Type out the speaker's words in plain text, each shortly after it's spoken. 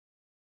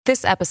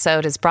This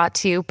episode is brought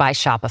to you by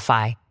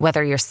Shopify.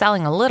 Whether you're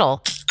selling a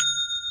little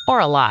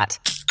or a lot,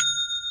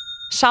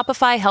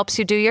 Shopify helps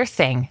you do your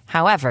thing,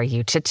 however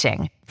you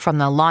cha-ching. From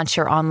the launch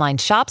your online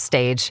shop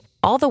stage,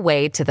 all the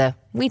way to the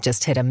we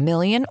just hit 1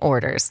 million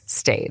orders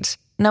stage.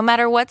 No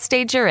matter what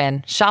stage you're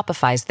in,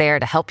 Shopify's there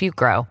to help you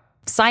grow.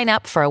 Sign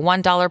up for a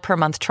 $1 per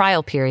month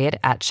trial period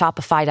at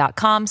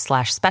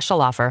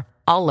shopify.com/special offer,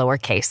 all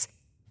lowercase.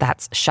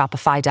 That's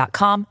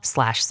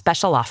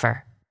shopify.com/special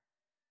offer.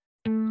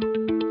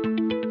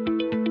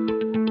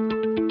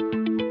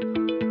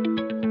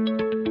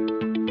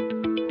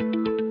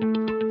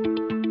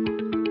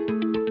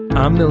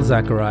 I'm Nil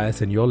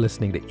Zacharias, and you're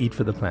listening to Eat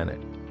for the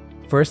Planet.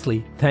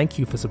 Firstly, thank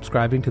you for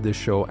subscribing to this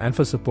show and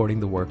for supporting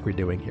the work we're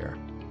doing here.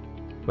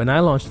 When I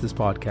launched this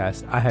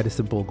podcast, I had a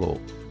simple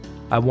goal.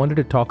 I wanted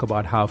to talk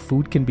about how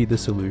food can be the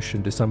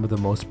solution to some of the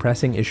most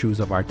pressing issues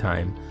of our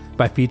time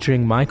by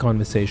featuring my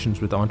conversations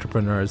with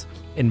entrepreneurs,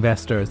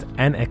 investors,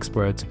 and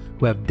experts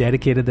who have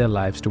dedicated their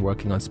lives to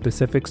working on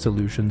specific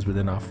solutions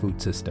within our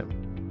food system.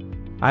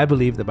 I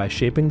believe that by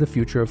shaping the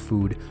future of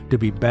food to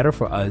be better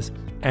for us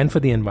and for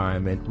the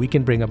environment, we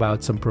can bring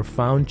about some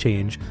profound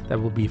change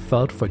that will be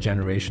felt for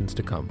generations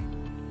to come.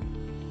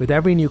 With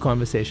every new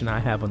conversation I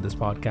have on this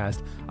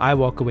podcast, I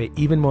walk away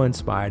even more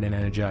inspired and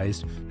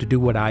energized to do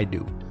what I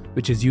do,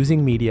 which is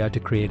using media to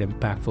create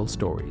impactful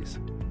stories.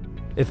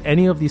 If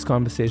any of these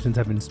conversations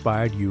have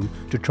inspired you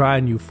to try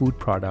a new food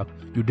product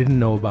you didn't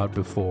know about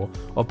before,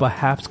 or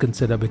perhaps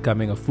consider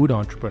becoming a food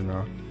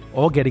entrepreneur,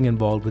 or getting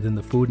involved within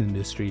the food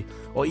industry,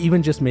 or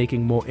even just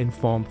making more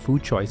informed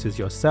food choices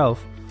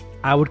yourself,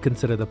 I would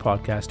consider the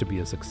podcast to be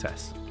a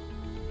success.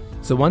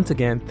 So once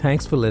again,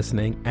 thanks for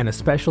listening, and a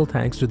special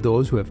thanks to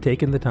those who have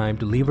taken the time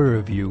to leave a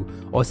review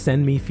or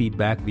send me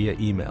feedback via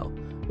email.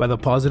 Whether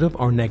positive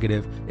or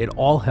negative, it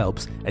all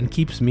helps and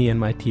keeps me and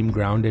my team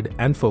grounded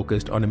and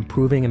focused on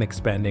improving and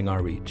expanding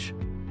our reach.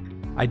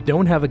 I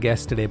don't have a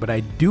guest today, but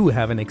I do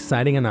have an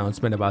exciting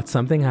announcement about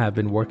something I have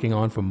been working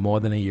on for more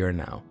than a year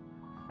now.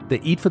 The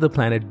Eat for the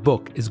Planet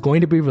book is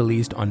going to be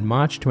released on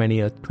March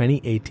 20th,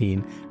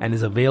 2018 and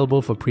is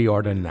available for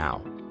pre-order now.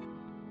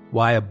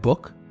 Why a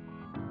book?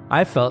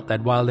 I felt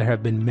that while there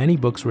have been many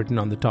books written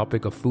on the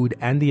topic of food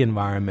and the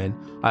environment,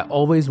 I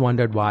always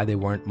wondered why they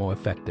weren't more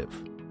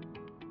effective.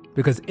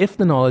 Because if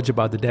the knowledge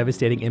about the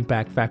devastating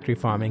impact factory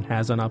farming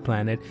has on our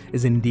planet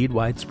is indeed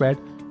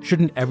widespread,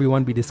 shouldn't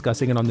everyone be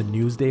discussing it on the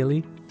news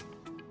daily?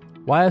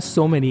 Why are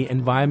so many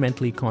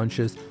environmentally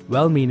conscious,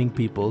 well-meaning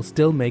people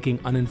still making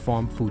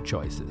uninformed food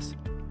choices?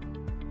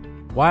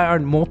 Why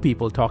aren't more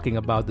people talking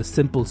about the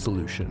simple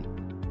solution?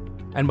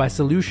 And by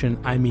solution,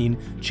 I mean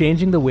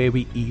changing the way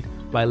we eat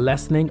by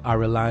lessening our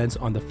reliance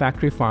on the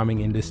factory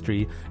farming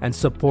industry and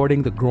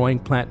supporting the growing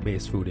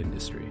plant-based food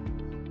industry.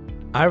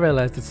 I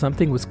realized that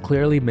something was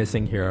clearly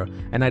missing here,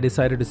 and I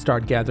decided to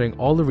start gathering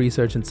all the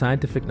research and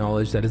scientific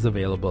knowledge that is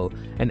available,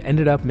 and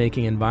ended up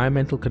making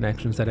environmental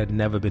connections that had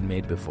never been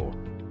made before.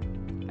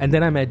 And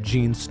then I met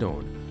Gene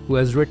Stone, who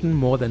has written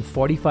more than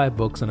 45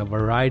 books on a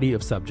variety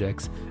of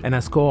subjects and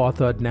has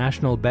co-authored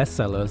national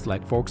bestsellers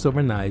like Forks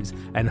Over Knives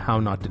and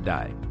How Not to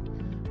Die.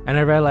 And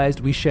I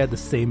realized we shared the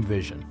same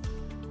vision.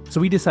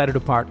 So we decided to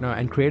partner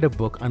and create a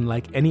book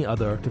unlike any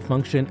other to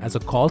function as a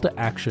call to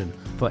action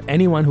for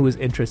anyone who is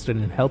interested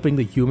in helping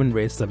the human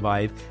race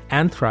survive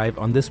and thrive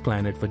on this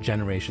planet for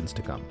generations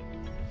to come.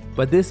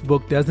 But this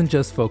book doesn't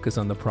just focus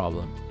on the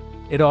problem.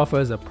 It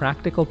offers a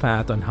practical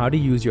path on how to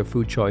use your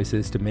food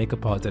choices to make a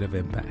positive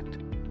impact.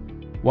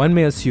 One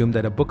may assume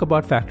that a book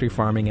about factory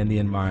farming and the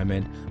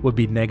environment would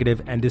be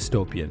negative and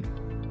dystopian,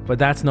 but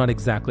that's not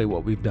exactly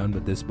what we've done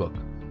with this book.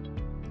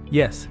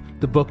 Yes,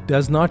 the book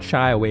does not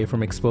shy away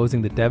from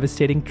exposing the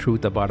devastating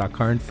truth about our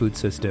current food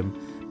system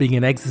being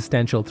an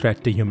existential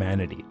threat to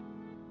humanity.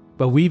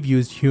 But we've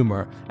used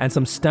humor and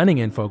some stunning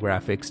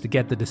infographics to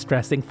get the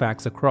distressing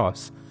facts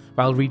across,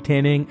 while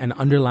retaining an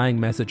underlying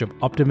message of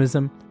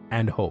optimism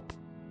and hope.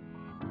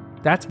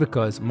 That's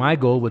because my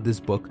goal with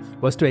this book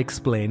was to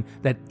explain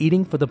that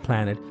eating for the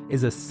planet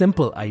is a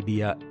simple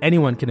idea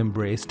anyone can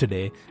embrace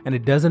today, and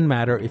it doesn't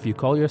matter if you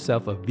call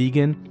yourself a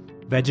vegan,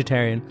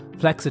 vegetarian,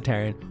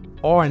 flexitarian,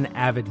 or an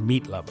avid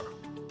meat lover.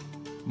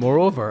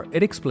 Moreover,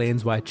 it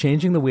explains why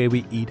changing the way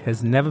we eat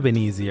has never been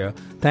easier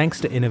thanks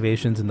to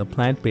innovations in the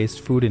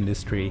plant-based food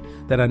industry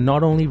that are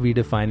not only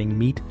redefining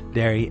meat,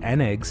 dairy,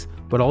 and eggs,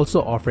 but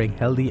also offering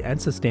healthy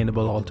and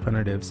sustainable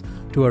alternatives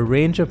to a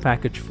range of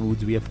packaged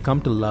foods we have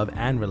come to love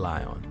and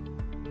rely on.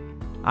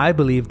 I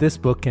believe this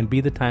book can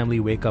be the timely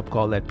wake-up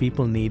call that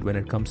people need when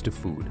it comes to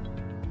food.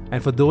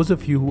 And for those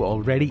of you who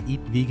already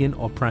eat vegan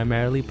or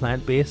primarily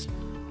plant-based,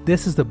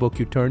 this is the book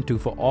you turn to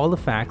for all the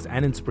facts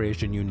and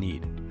inspiration you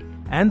need.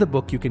 And the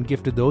book you can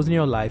give to those in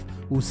your life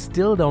who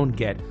still don't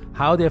get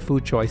how their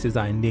food choices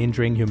are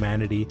endangering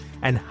humanity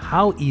and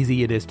how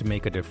easy it is to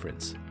make a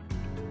difference.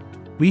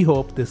 We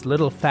hope this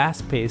little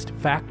fast-paced,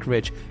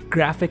 fact-rich,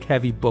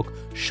 graphic-heavy book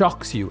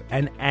shocks you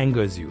and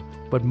angers you,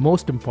 but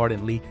most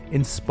importantly,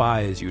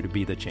 inspires you to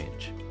be the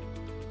change.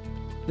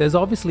 There's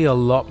obviously a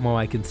lot more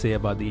I can say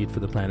about the Eat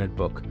for the Planet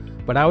book,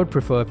 but I would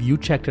prefer if you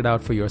checked it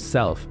out for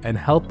yourself and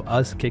help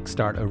us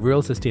kickstart a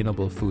real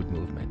sustainable food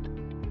movement.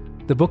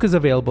 The book is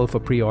available for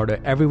pre-order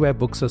everywhere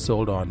books are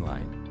sold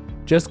online.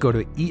 Just go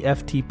to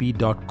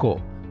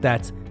eftp.co.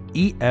 That's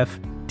eftp.co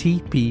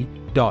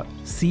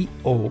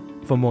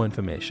for more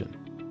information.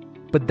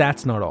 But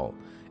that's not all.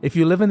 If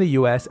you live in the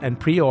US and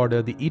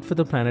pre-order the Eat for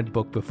the Planet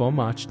book before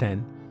March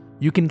 10,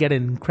 you can get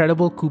an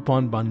incredible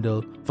coupon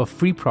bundle for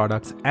free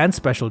products and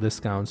special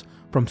discounts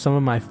from some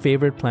of my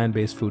favorite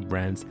plant-based food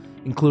brands,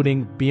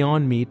 including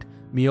Beyond Meat,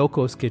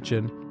 Miyoko's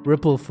Kitchen,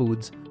 Ripple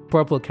Foods,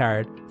 Purple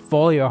Carrot,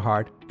 Follow Your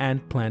Heart,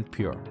 and Plant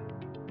Pure.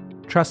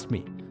 Trust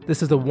me,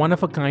 this is a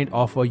one-of-a-kind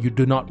offer you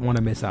do not want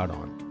to miss out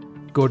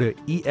on. Go to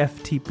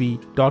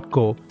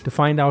eftp.co to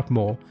find out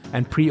more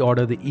and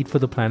pre-order the Eat for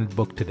the Planet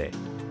book today.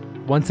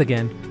 Once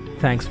again,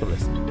 thanks for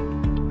listening.